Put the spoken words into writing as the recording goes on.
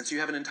So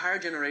you have an entire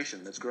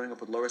generation that's growing up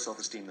with lower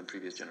self-esteem than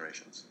previous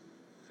generations.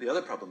 The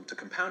other problem, to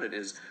compound it,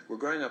 is we're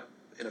growing up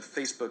in a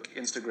Facebook,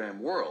 Instagram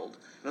world.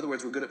 In other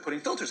words, we're good at putting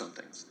filters on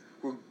things.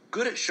 We're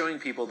good at showing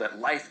people that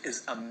life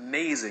is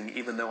amazing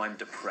even though I'm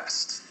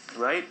depressed,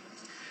 right?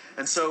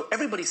 And so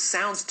everybody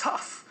sounds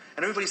tough,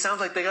 and everybody sounds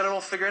like they got it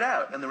all figured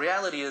out. And the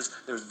reality is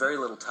there's very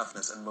little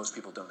toughness, and most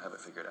people don't have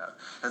it figured out.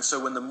 And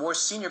so when the more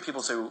senior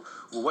people say, well,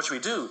 what should we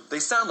do? They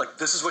sound like,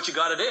 this is what you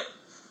got to do.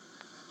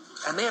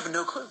 And they have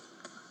no clue.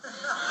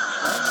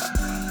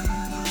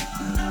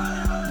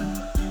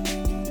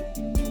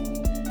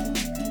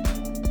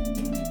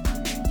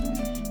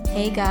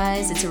 Hey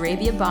guys, it's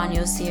Arabia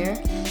Banos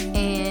here.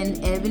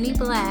 And Ebony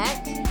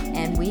Black.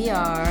 And we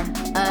are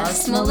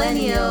Us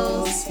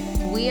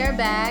Millennials. We are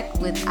back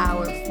with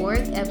our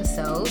 4th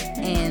episode,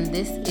 and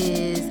this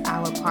is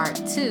our part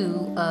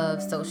 2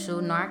 of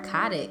social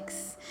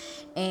narcotics.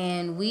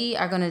 And we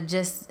are going to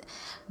just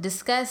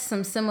discuss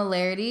some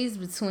similarities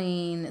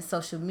between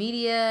social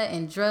media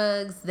and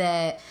drugs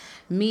that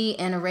me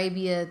and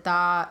Arabia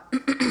thought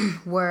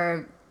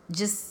were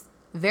just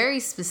very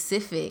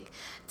specific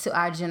to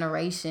our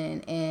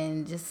generation,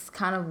 and just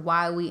kind of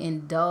why we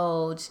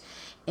indulge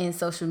in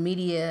social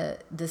media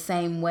the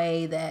same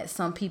way that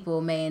some people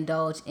may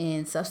indulge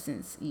in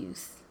substance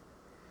use.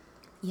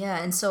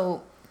 Yeah, and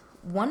so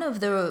one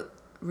of the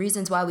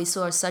reasons why we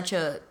saw such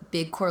a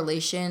big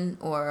correlation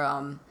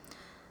or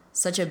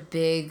such a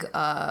big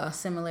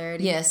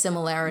similarity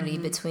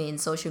mm-hmm. between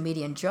social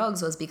media and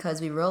drugs was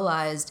because we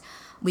realized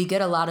we get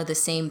a lot of the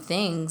same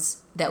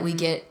things that mm-hmm. we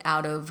get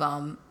out of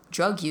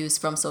drug use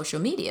from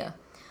social media.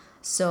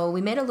 So we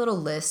made a little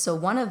list. So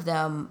one of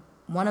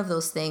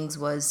those things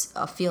was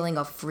a feeling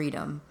of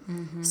freedom.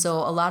 Mm-hmm. So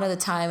a lot of the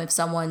time, if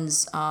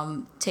someone's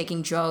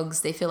taking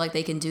drugs, they feel like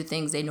they can do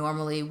things they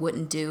normally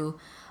wouldn't do.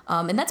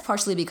 And that's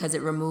partially because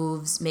it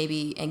removes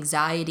maybe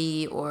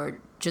anxiety or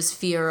just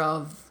fear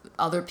of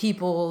other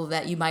people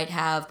that you might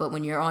have. But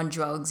when you're on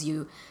drugs,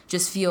 you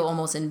just feel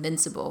almost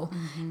invincible.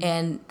 Mm-hmm.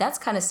 And that's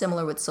kind of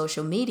similar with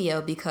social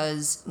media,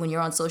 because when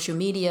you're on social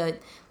media,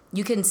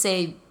 you can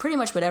say pretty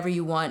much whatever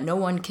you want. No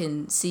one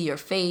can see your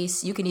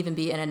face. You can even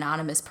be an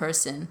anonymous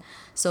person.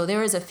 So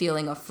there is a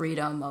feeling of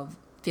freedom, of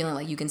feeling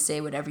like you can say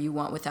whatever you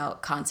want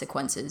without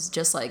consequences,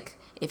 just like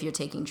if you're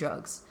taking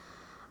drugs.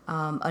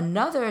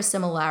 Another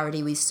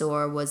similarity we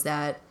saw was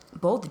that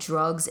both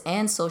drugs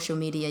and social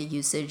media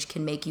usage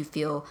can make you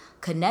feel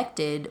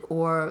connected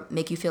or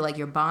make you feel like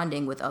you're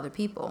bonding with other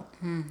people.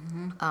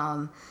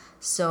 Mm-hmm.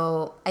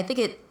 So I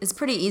think it's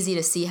pretty easy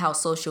to see how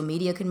social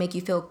media can make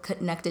you feel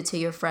connected to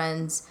your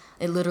friends.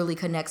 It literally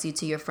connects you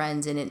to your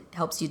friends, and it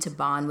helps you to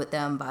bond with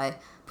them by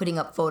putting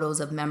up photos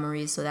of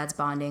memories. So that's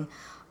bonding.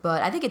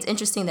 But I think it's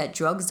interesting that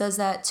drugs does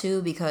that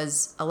too,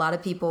 because a lot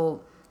of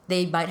people,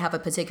 they might have a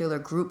particular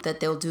group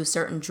that they'll do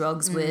certain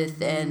drugs mm-hmm.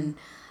 with, and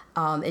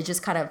it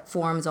just kind of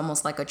forms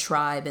almost like a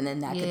tribe, and then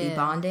that could be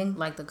bonding.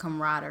 Like the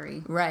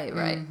camaraderie. Right.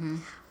 Mm-hmm.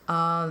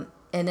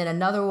 And then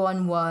another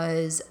one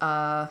was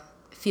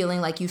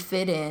feeling like you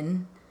fit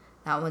in.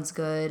 That one's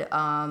good.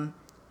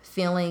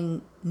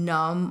 Feeling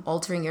numb,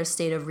 altering your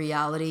state of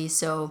reality.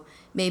 So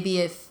maybe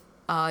if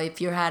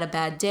you had a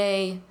bad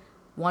day,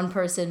 one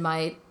person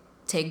might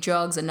take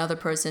drugs, another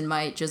person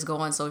might just go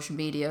on social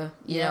media,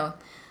 you know.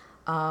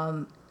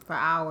 For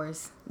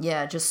hours.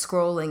 Yeah, just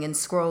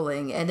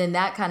scrolling. And then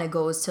that kind of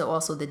goes to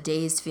also the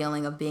dazed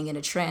feeling of being in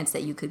a trance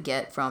that you could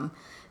get from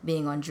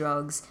being on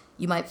drugs.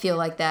 You might feel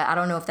like that. I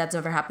don't know if that's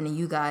ever happened to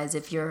you guys.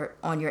 If you're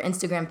on your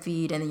Instagram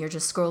feed and then you're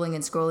just scrolling,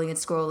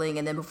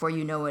 and then before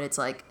you know it, it's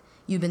like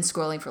you've been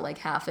scrolling for like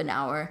half an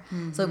hour.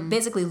 Mm-hmm. So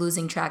basically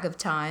losing track of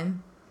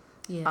time.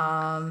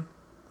 Yeah.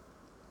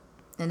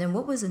 And then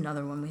what was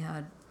another one we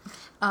had?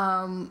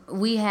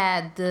 We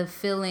had the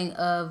feeling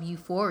of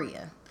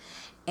euphoria.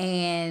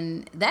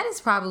 And that is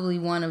probably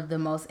one of the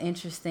most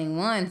interesting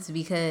ones,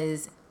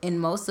 because in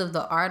most of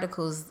the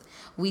articles,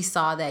 we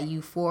saw that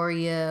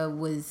euphoria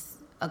was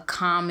a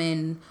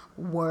common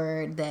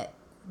word that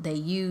they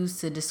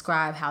used to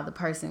describe how the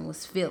person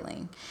was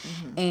feeling.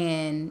 Mm-hmm.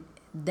 And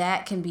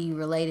that can be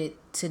related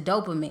to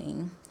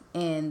dopamine,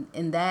 and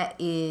that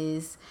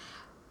is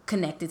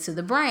connected to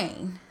the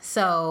brain.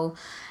 So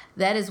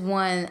that is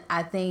one,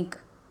 I think,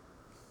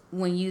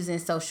 when using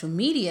social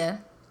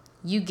media,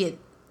 you get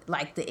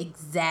like the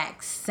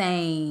exact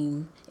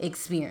same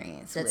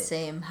experience. That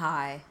same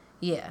high.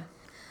 Yeah.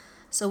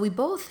 So we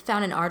both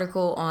found an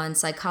article on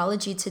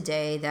Psychology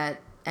Today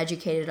that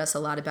educated us a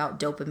lot about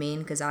dopamine,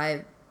 because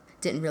I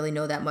didn't really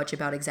know that much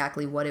about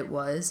exactly what it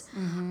was.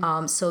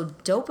 Mm-hmm. So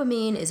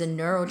dopamine is a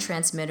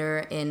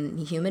neurotransmitter in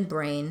the human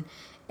brain,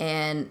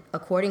 and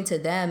according to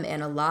them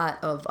and a lot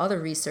of other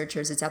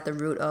researchers, it's at the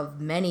root of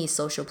many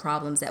social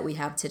problems that we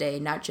have today,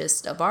 not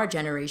just of our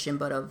generation,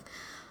 but of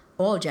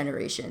all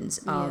generations.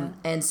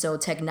 And so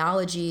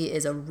technology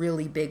is a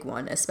really big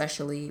one,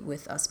 especially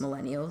with us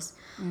millennials.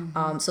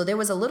 Mm-hmm. So there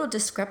was a little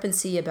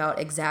discrepancy about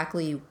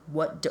exactly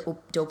what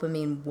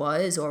dopamine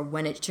was or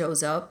when it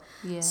shows up.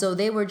 Yeah. So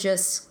they were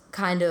just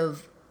kind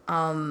of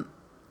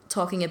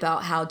talking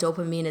about how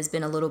dopamine has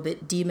been a little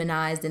bit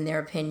demonized in their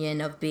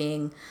opinion of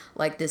being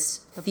like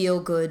this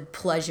feel-good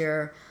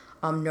pleasure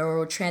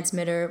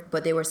neurotransmitter,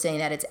 but they were saying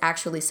that it's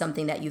actually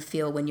something that you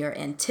feel when you're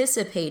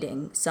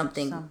anticipating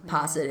something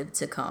positive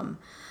to come.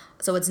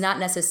 So it's not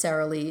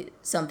necessarily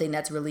something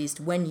that's released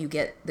when you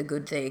get the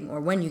good thing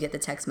or when you get the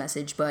text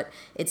message, but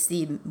it's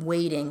the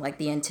waiting, like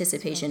the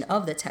anticipation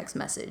of the text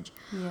message.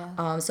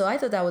 Yeah. So I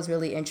thought that was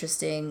really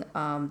interesting,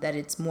 that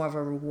it's more of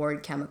a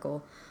reward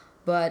chemical.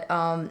 But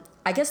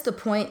I guess the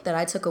point that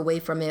I took away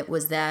from it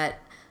was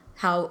that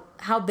how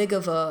big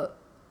of a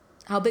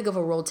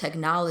role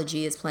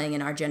technology is playing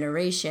in our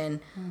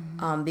generation,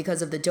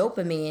 because of the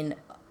dopamine.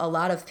 A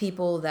lot of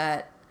people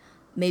that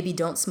maybe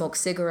don't smoke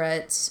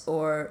cigarettes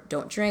or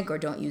don't drink or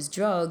don't use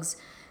drugs,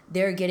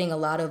 they're getting a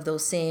lot of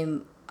those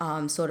same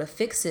sort of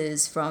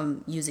fixes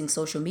from using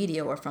social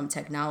media or from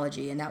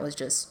technology. And that was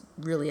just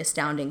really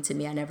astounding to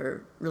me. I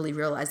never really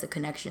realized the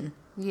connection.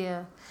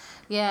 Yeah.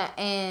 Yeah.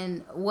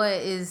 And what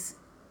is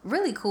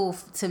really cool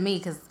to me,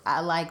 because I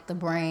like the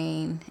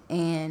brain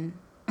and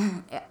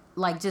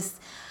like just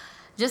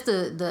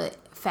the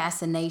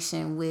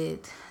fascination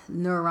with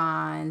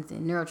neurons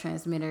and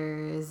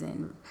neurotransmitters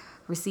and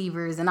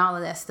receivers and all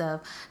of that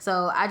stuff.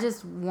 So I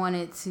just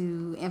wanted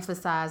to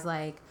emphasize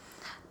like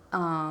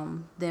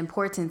the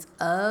importance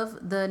of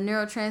the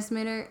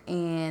neurotransmitter,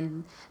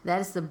 and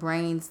that is the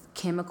brain's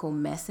chemical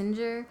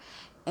messenger,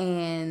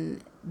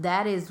 and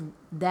that is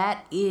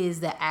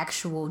the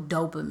actual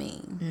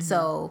dopamine.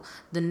 So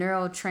the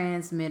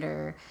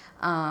neurotransmitter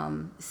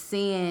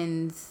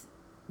sends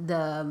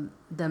the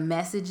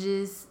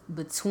messages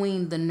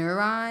between the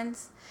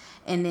neurons,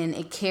 and then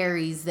it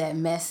carries that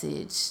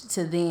message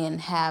to then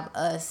have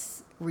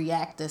us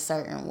react a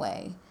certain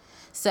way.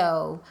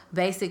 So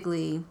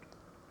basically,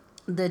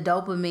 the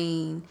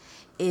dopamine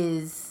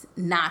is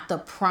not the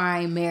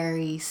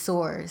primary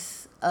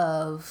source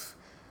of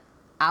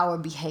our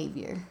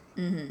behavior.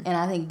 And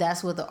I think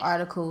that's what the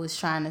article was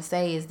trying to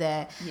say, is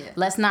that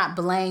let's not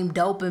blame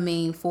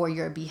dopamine for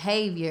your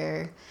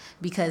behavior,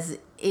 because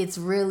it's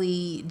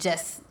really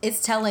just...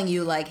 It's telling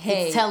you like,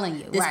 hey, it's telling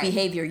you, this right.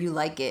 behavior, you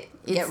like it.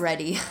 Get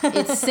ready.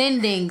 It's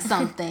sending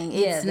something.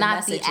 It's not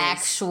messages. the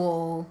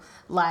actual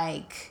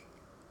like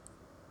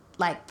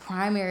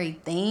primary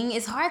thing.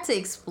 It's hard to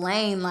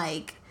explain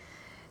like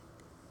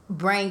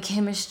brain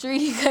chemistry,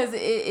 because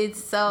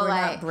it's so We're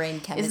like not brain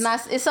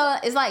chemists. It's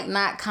like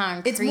not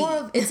concrete. It's more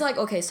of, it's like,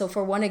 okay, so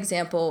for one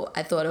example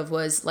I thought of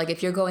was like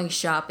if you're going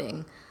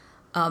shopping,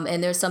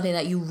 and there's something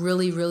that you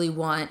really, really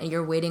want, and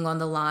you're waiting on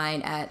the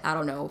line at, I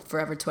don't know,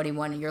 Forever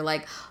 21, and you're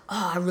like,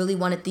 oh, I really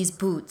wanted these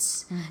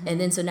boots. And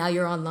then so now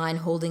you're online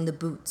holding the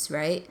boots,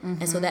 right?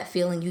 And so that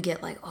feeling you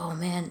get like, oh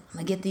man, I'm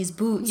gonna get these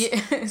boots.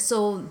 Yeah.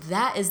 So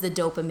that is the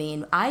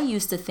dopamine. I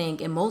used to think,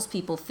 and most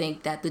people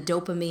think, that the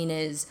dopamine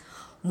is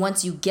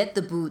once you get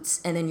the boots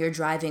and then you're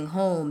driving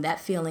home, that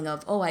feeling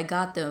of, oh, I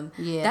got them.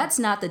 Yeah. That's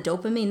not the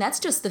dopamine. That's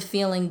just the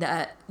feeling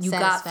that you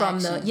got from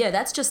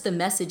that's just the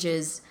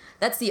messages.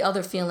 That's the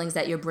other feelings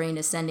that your brain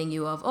is sending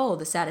you of, oh,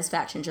 the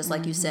satisfaction, just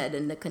like you said,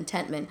 and the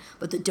contentment.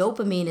 But the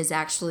dopamine is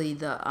actually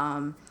the,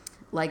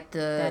 that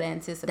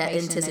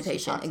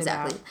anticipation,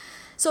 exactly. About.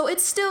 So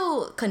it's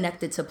still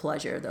connected to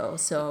pleasure, though.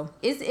 So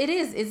it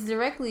is. It's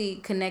directly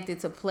connected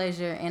to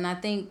pleasure, and I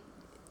think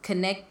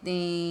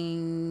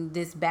connecting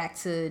this back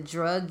to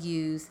drug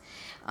use,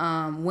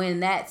 when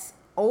that's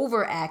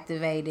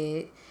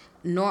overactivated,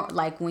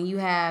 like when you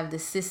have the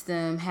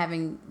system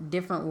having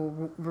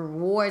different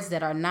rewards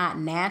that are not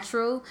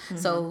natural,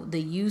 so the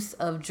use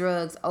of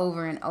drugs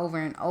over and over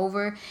and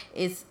over,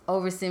 it's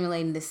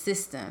overstimulating the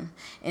system.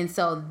 And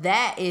so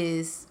that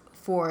is,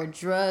 for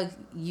drug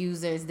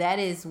users, that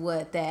is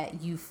what that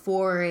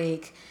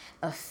euphoric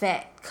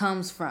effect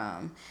comes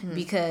from,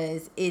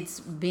 because it's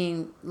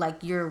being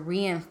like you're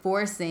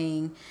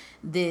reinforcing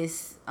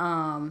this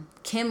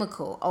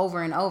chemical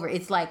over and over.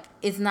 It's like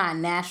it's not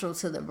natural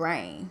to the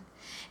brain.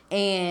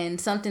 And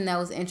something that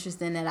was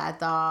interesting that I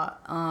thought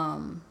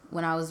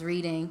when I was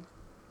reading,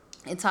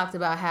 it talked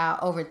about how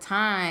over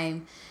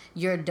time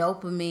your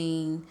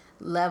dopamine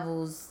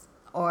levels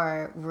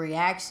or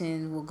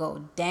reaction will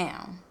go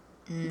down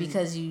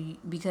because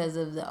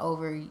of the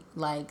over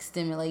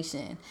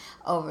stimulation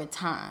over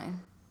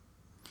time.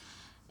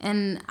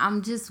 And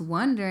I'm just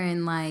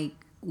wondering, like,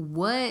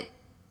 what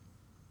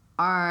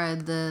are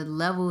the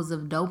levels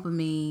of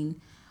dopamine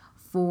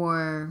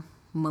for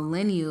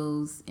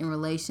millennials in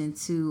relation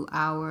to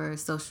our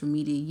social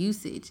media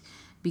usage,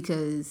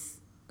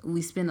 because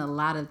we spend a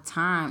lot of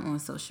time on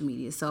social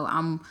media. So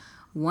I'm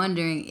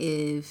wondering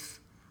if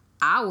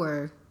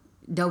our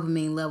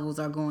dopamine levels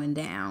are going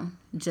down,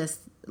 just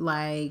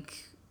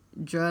like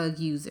drug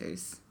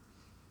users.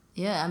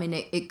 Yeah, I mean,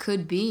 it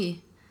could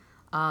be.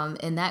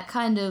 And that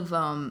kind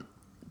of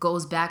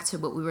goes back to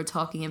what we were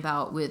talking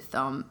about with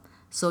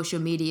social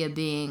media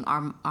being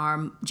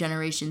our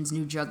generation's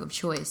new drug of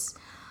choice.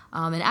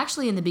 And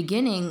actually, in the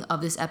beginning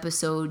of this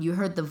episode, you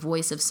heard the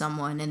voice of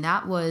someone, and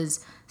that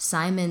was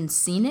Simon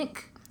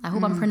Sinek. I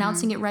hope I'm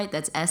pronouncing it right.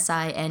 That's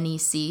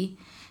Sinec.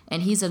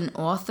 and he's an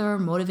author,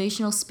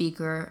 motivational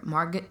speaker,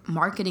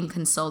 marketing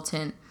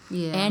consultant,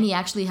 Yeah. and he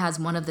actually has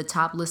one of the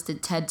top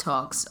listed TED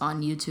Talks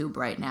on YouTube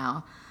right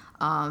now.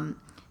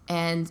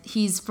 And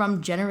he's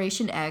from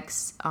Generation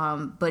X,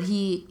 but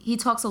he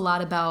talks a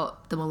lot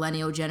about the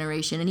millennial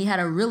generation, and he had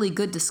a really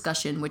good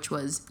discussion, which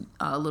was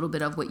a little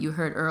bit of what you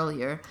heard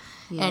earlier.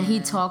 Yeah. And he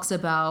talks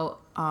about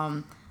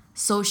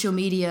social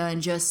media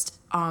and just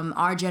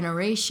our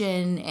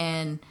generation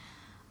and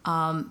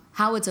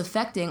how it's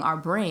affecting our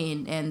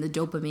brain and the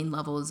dopamine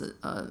levels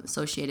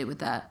associated with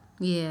that.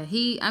 Yeah,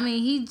 he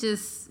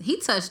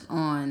touched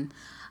on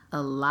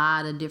a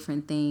lot of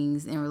different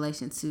things in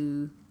relation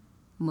to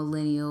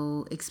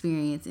millennial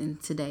experience in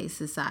today's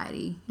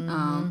society.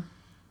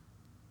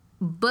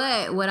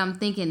 But what I'm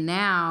thinking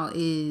now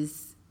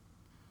is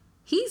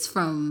he's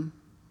from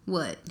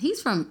what?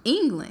 He's from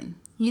England.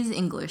 He's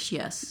English,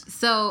 yes.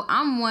 So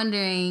I'm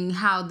wondering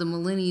how the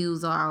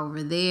millennials are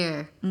over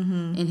there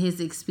and his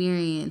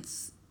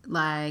experience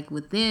like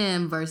with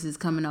them versus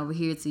coming over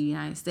here to the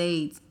United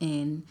States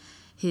and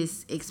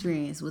his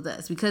experience with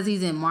us, because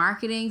he's in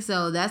marketing.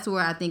 So that's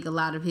where I think a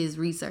lot of his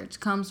research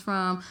comes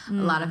from, a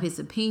lot of his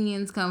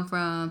opinions come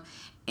from,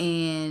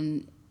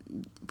 and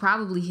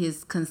probably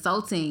his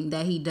consulting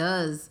that he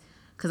does,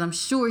 because I'm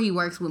sure he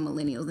works with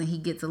millennials and he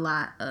gets a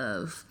lot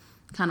of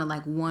kind of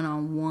like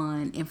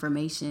one-on-one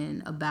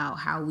information about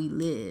how we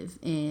live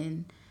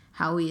and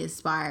how we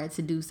aspire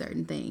to do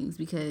certain things,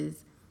 because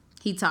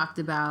he talked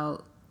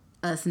about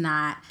us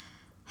not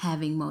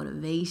having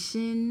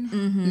motivation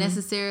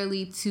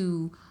necessarily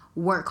to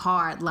work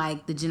hard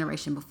like the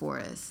generation before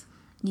us.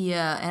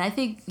 Yeah, and I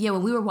think,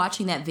 when we were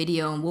watching that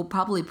video, and we'll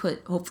probably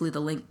put, hopefully, the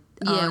link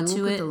We'll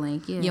to put it. the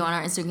link, on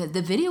our Instagram.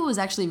 The video was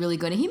actually really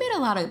good, and he made a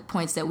lot of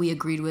points that we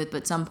agreed with,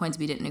 but some points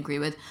we didn't agree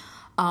with.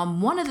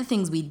 One of the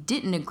things we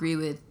didn't agree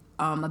with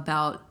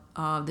about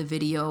the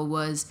video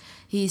was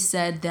he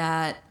said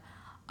that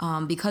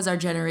because our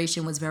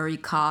generation was very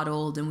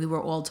coddled and we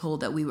were all told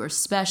that we were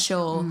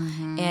special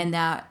and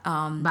that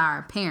By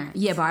our parents.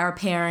 Yeah, by our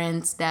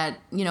parents, that,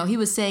 he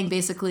was saying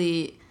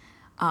basically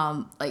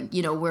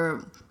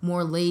we're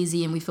more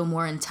lazy and we feel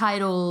more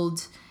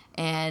entitled,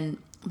 and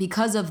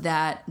because of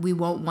that we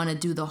won't want to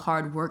do the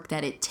hard work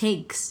that it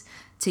takes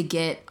to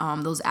get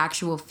those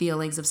actual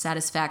feelings of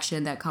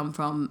satisfaction that come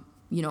from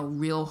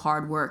real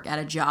hard work at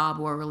a job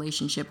or a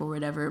relationship or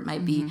whatever it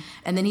might be.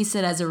 And then he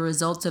said as a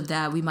result of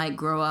that, we might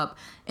grow up,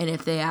 and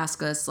if they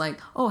ask us like,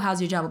 oh,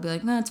 how's your job? We'll be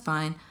like, no, it's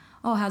fine.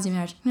 Oh, how's your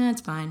marriage? No, it's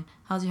fine.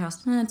 How's your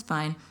house? No, it's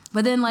fine.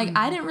 But then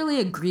I didn't really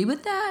agree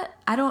with that.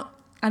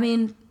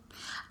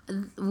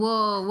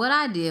 Well, what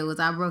I did was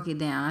I broke it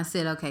down. I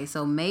said, okay,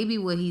 so maybe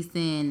what he's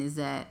saying is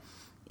that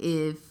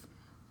if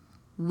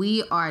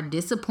we are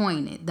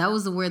disappointed, that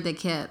was the word that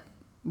kept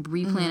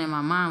replaying in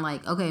my mind,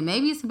 like, okay,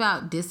 maybe it's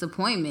about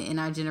disappointment in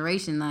our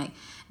generation, like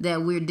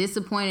that we're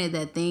disappointed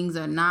that things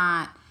are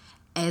not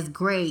as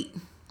great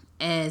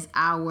as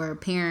our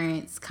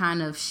parents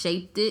kind of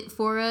shaped it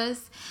for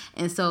us.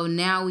 And so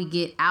now we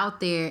get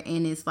out there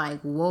and it's like,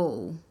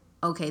 whoa,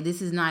 okay,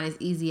 this is not as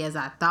easy as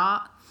I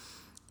thought.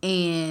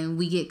 And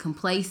we get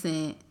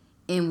complacent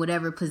in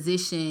whatever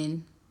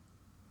position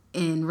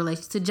in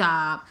relation to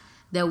job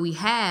that we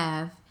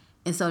have.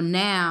 And so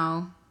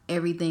now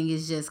everything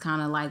is just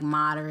kind of like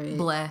moderate.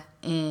 Bleh.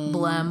 And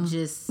Blem.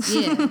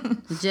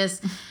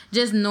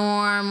 just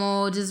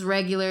normal, just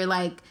regular,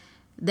 like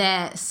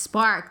that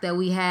spark that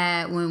we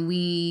had when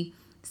we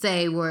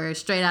say we're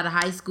straight out of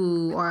high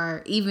school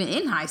or even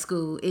in high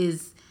school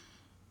is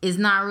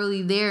not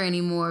really there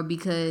anymore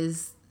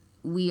because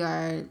we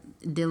are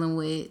dealing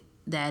with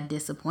that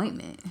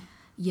disappointment.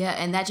 Yeah,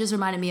 and that just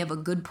reminded me of a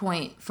good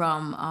point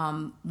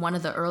from one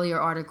of the earlier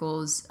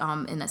articles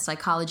in the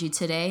Psychology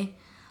Today,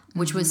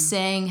 which was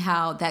saying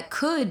how that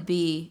could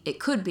be,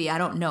 I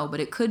don't know,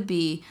 but it could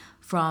be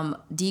from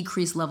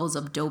decreased levels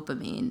of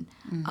dopamine,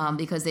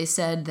 because they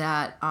said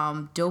that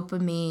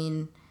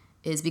dopamine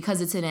is,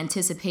 because it's an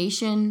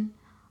anticipation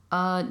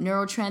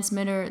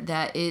neurotransmitter,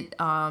 that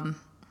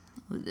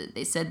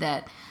they said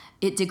that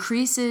it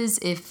decreases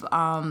if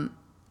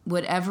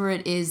whatever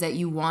it is that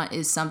you want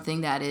is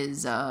something that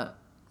is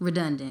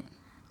redundant.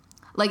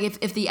 Like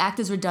if the act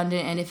is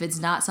redundant and if it's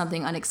not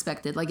something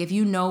unexpected, like if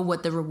you know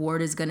what the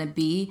reward is going to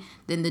be,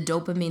 then the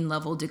dopamine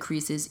level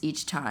decreases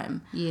each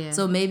time. Yeah.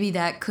 So maybe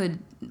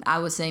I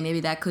was saying maybe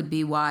that could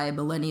be why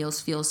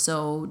millennials feel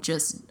so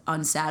just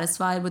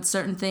unsatisfied with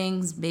certain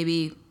things.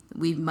 Maybe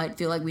we might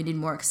feel like we need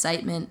more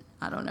excitement.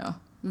 I don't know.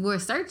 We're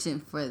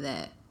searching for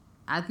that.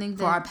 I think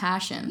that, for our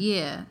passion.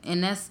 Yeah.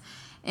 And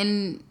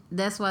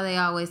that's why they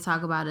always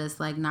talk about us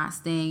like not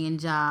staying in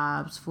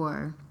jobs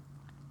for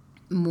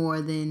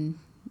more than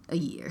a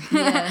year.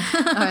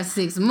 Yeah. Or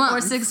 6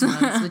 months. Or 6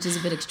 months, which is a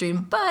bit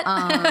extreme. But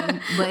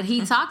but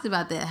he talked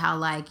about that, how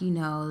like,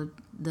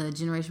 the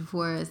generation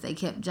before us, they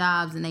kept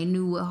jobs and they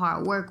knew what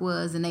hard work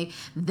was, and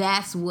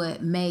that's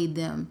what made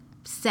them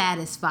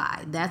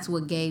satisfied. That's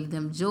what gave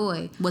them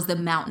joy. Was the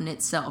mountain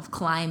itself,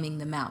 climbing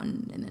the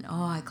mountain, and then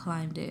I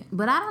climbed it.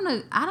 But I don't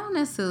know. I don't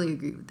necessarily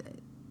agree with that.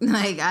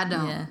 Like I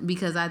don't, Yeah.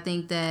 because I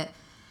think that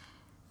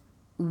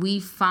we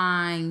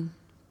find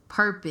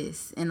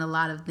purpose in a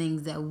lot of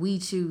things that we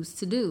choose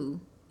to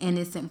do, and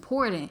it's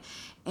important.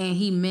 And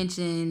he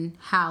mentioned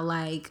how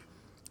like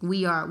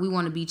we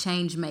want to be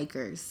change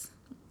makers,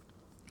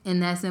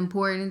 and that's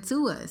important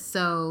to us.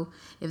 So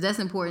if that's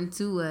important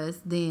to us,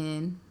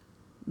 then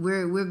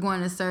we're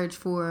going to search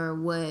for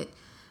what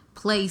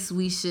place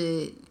we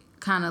should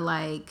kind of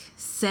like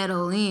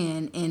settle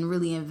in and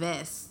really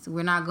invest.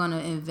 We're not going to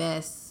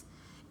invest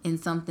in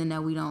something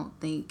that we don't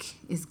think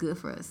is good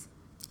for us.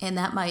 And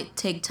that might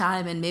take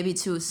time, and maybe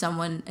to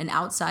someone, an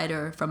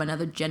outsider from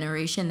another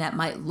generation, that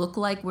might look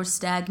like we're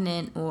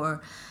stagnant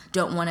or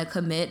don't want to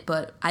commit.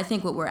 But I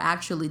think what we're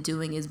actually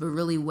doing is we're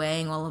really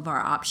weighing all of our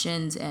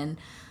options. And,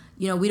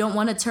 you know, we don't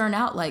want to turn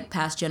out like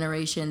past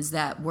generations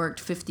that worked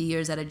 50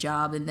 years at a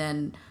job and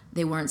then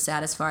they weren't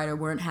satisfied or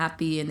weren't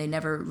happy and they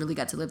never really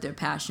got to live their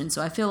passion.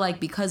 So I feel like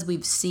because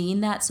we've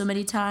seen that so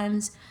many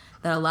times,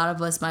 that a lot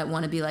of us might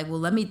want to be like, well,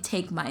 let me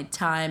take my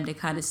time to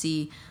kind of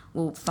see,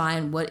 well,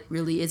 find what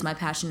really is my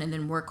passion and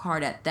then work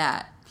hard at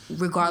that,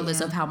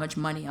 regardless of how much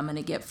money I'm going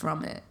to get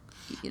from it.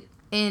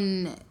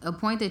 And a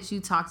point that you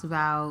talked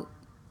about,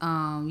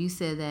 you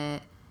said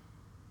that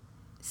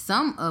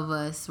some of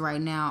us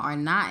right now are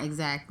not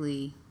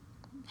exactly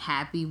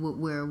happy with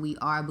where we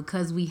are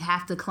because we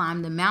have to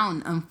climb the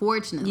mountain,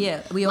 unfortunately.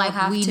 Yeah, we all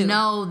have to. We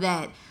know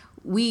that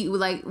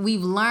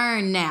we've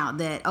learned now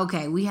that,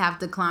 okay, we have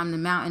to climb the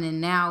mountain,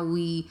 and now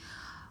we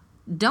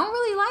don't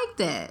really like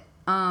that.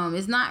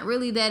 It's not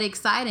really that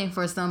exciting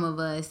for some of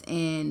us,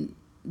 and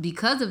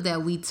because of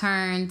that, we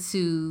turn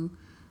to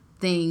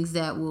things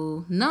that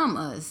will numb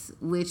us,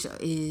 which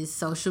is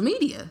social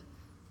media.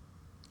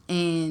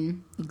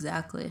 And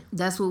exactly,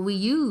 that's what we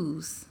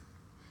use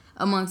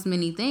amongst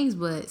many things,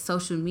 but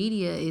social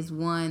media is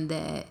one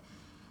that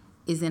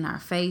is in our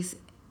face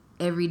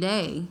every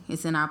day.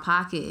 It's in our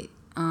pocket.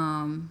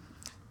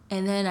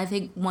 And then I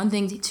think one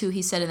thing too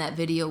he said in that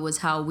video was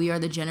how we are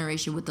the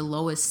generation with the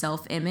lowest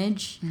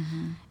self-image.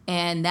 Mm-hmm.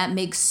 And that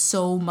makes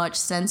so much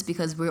sense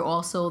because we're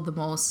also the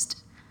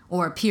most,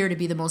 or appear to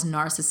be the most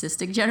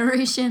narcissistic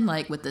generation,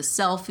 like with the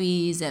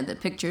selfies and the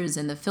pictures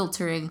and the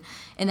filtering.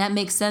 And that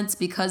makes sense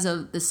because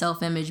of the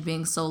self-image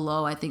being so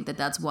low. I think that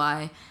that's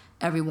why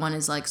everyone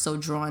is like so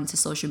drawn to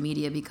social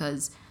media,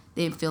 because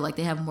they feel like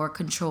they have more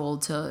control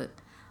to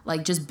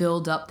like just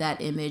build up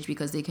that image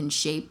because they can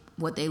shape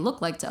what they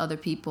look like to other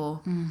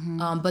people.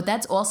 Mm-hmm. But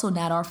that's also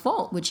not our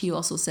fault, which he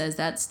also says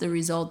that's the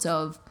result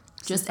of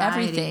just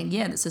society. Everything.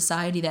 Yeah, the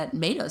society that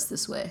made us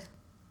this way.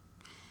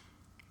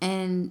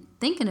 And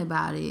thinking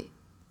about it,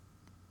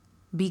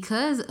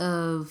 because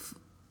of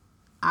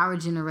our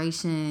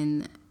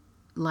generation,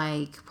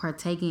 like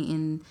partaking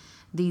in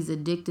these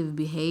addictive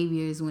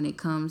behaviors when it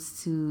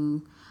comes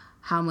to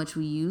how much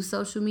we use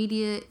social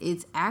media,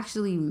 it's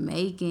actually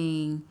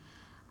making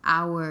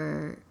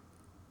our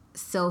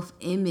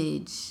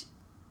self-image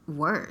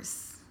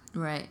worse.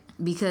 Right.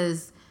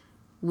 Because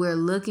we're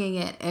looking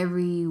at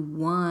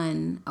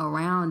everyone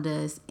around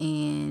us,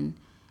 and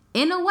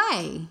in a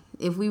way,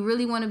 if we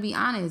really want to be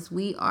honest,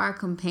 we are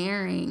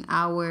comparing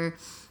our,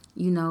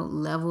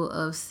 level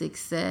of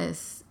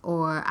success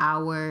or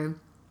our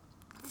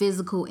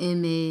physical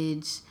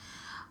image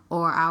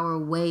or our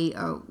weight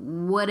or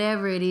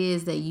whatever it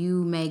is that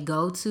you may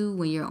go to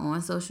when you're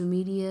on social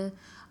media.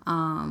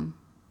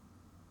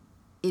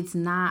 It's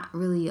not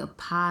really a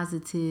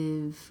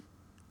positive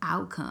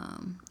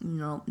outcome.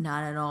 No,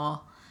 not at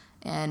all.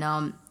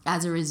 And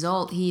as a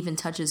result, he even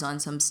touches on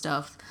some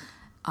stuff.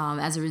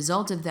 As a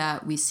result of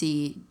that, we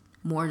see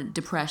more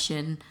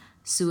depression,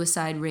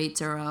 suicide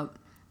rates are up,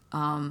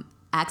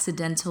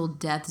 accidental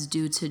deaths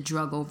due to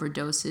drug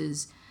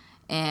overdoses,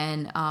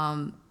 and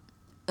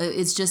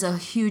it's just a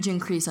huge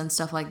increase on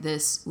stuff like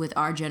this with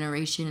our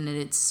generation, and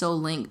it's so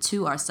linked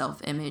to our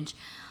self-image.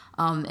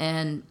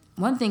 And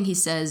one thing he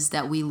says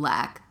that we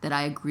lack, that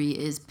I agree,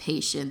 is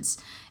patience.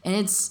 And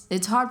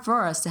it's hard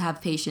for us to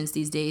have patience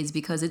these days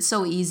because it's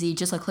so easy,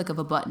 just a click of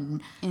a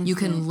button. Instant. You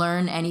can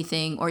learn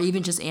anything, or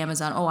even just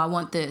Amazon. Oh, I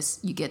want this,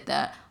 you get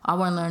that. I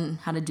want to learn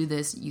how to do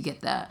this, you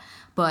get that.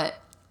 But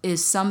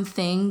is some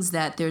things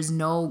that there's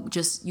no,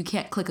 just, you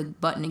can't click a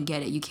button and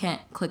get it. You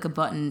can't click a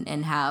button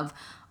and have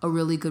a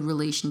really good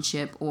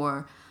relationship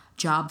or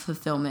job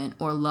fulfillment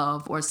or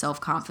love or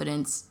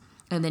self-confidence.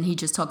 And then he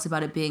just talks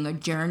about it being a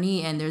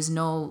journey, and there's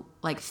no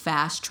like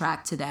fast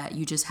track to that.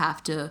 You just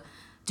have to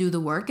do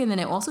the work, and then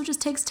it also just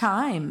takes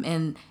time,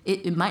 and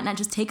it might not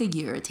just take a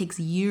year. It takes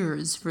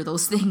years for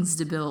those things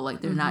to build.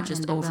 Like they're not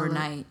just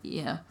overnight.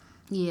 Yeah.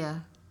 Yeah.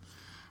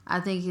 I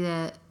think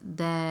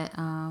that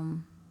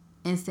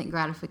instant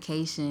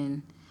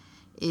gratification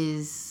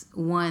is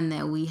one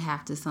that we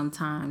have to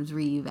sometimes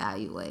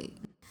reevaluate.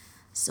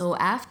 So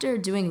after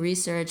doing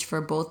research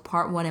for both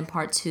part 1 and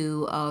part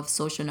 2 of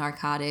Social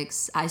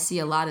Narcotics, I see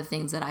a lot of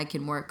things that I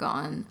can work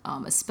on,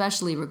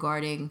 especially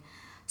regarding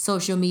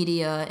social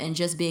media and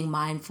just being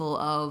mindful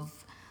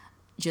of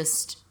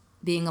just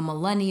being a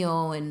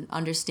millennial and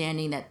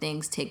understanding that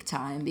things take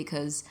time,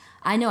 because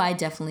I know I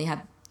definitely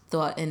have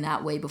thought in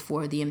that way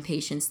before, the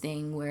impatience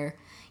thing, where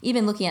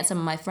even looking at some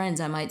of my friends,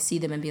 I might see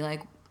them and be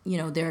like,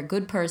 they're a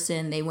good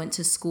person, they went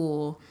to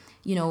school,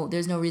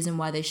 there's no reason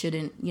why they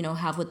shouldn't,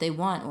 have what they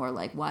want, or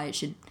like why it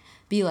should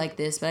be like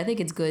this. But I think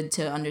it's good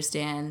to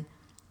understand,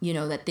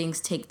 that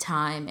things take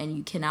time and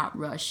you cannot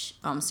rush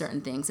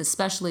certain things,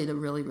 especially the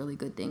really, really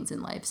good things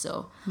in life.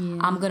 So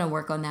I'm going to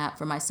work on that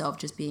for myself,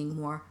 just being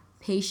more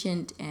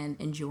patient and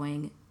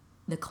enjoying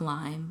the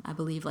climb. I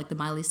believe, like the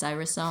Miley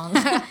Cyrus song.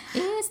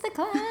 It's the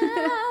climb.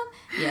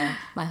 Yeah,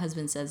 my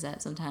husband says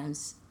that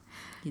sometimes.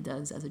 He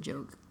does as a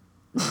joke.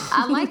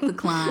 I like the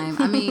climb.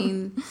 I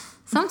mean,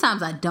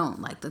 sometimes I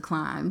don't like the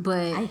climb,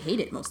 but I hate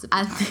it most of the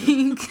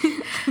time.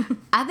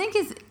 I think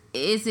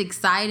it's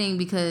exciting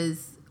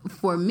because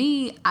for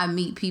me, I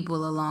meet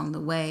people along the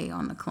way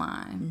on the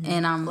climb,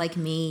 and I'm like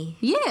me.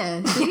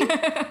 Yeah,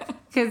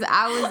 because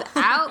I was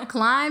out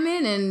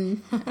climbing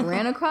and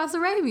ran across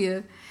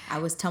Arabia. I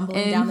was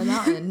tumbling down the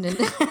mountain. And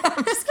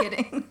I'm just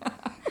kidding.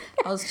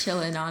 I was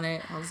chilling on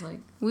it. I was like,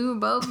 we were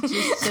both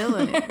just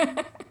chilling.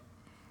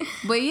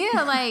 But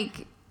yeah,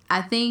 like,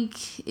 I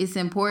think it's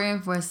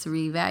important for us to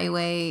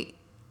reevaluate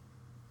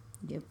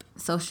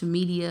social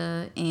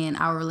media and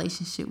our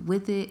relationship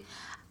with it.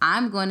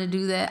 I'm going to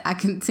do that. I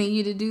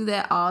continue to do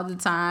that all the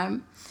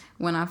time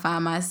when I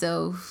find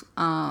myself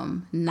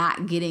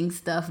not getting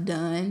stuff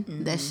done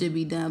that should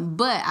be done.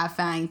 But I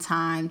find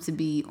time to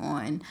be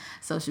on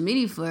social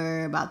media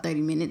for about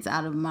 30 minutes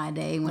out of my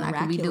day when I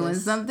could be doing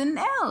something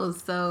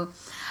else. So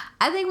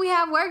I think we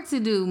have work to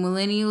do,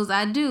 millennials.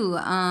 I do.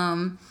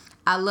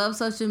 I love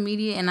social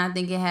media, and I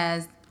think it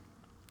has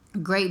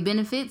great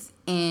benefits.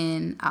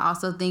 And I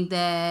also think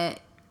that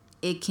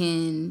it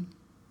can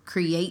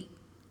create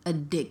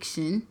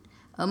addiction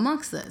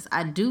amongst us.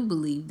 I do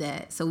believe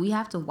that. So we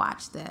have to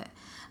watch that.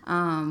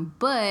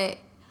 But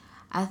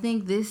I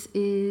think this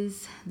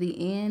is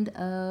the end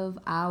of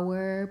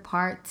our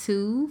part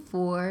 2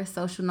 for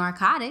social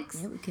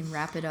narcotics. Yeah, we can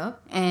wrap it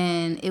up.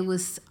 And it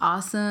was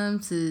awesome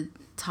to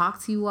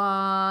talk to you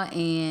all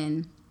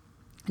and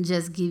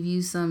just give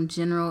you some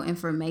general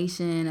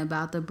information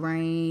about the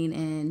brain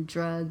and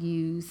drug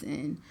use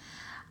and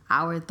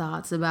our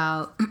thoughts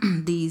about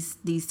these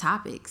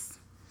topics.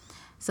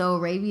 So,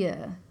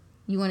 Arabia,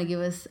 you want to give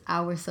us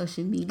our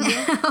social media?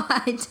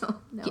 I don't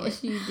know.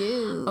 Yes, you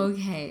do.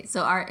 Okay,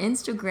 so our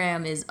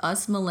Instagram is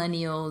Us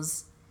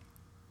Millennials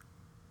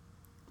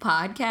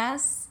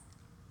Podcast.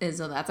 And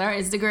so that's our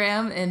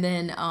Instagram. And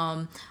then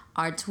our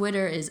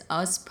Twitter is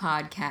Us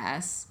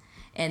Podcasts.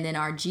 And then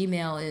our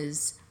Gmail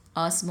is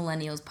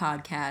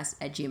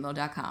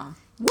usmillennialspodcast@gmail.com.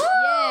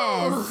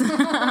 Yes.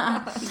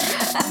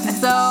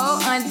 So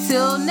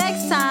until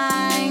next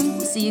time.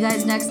 See you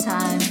guys next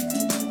time.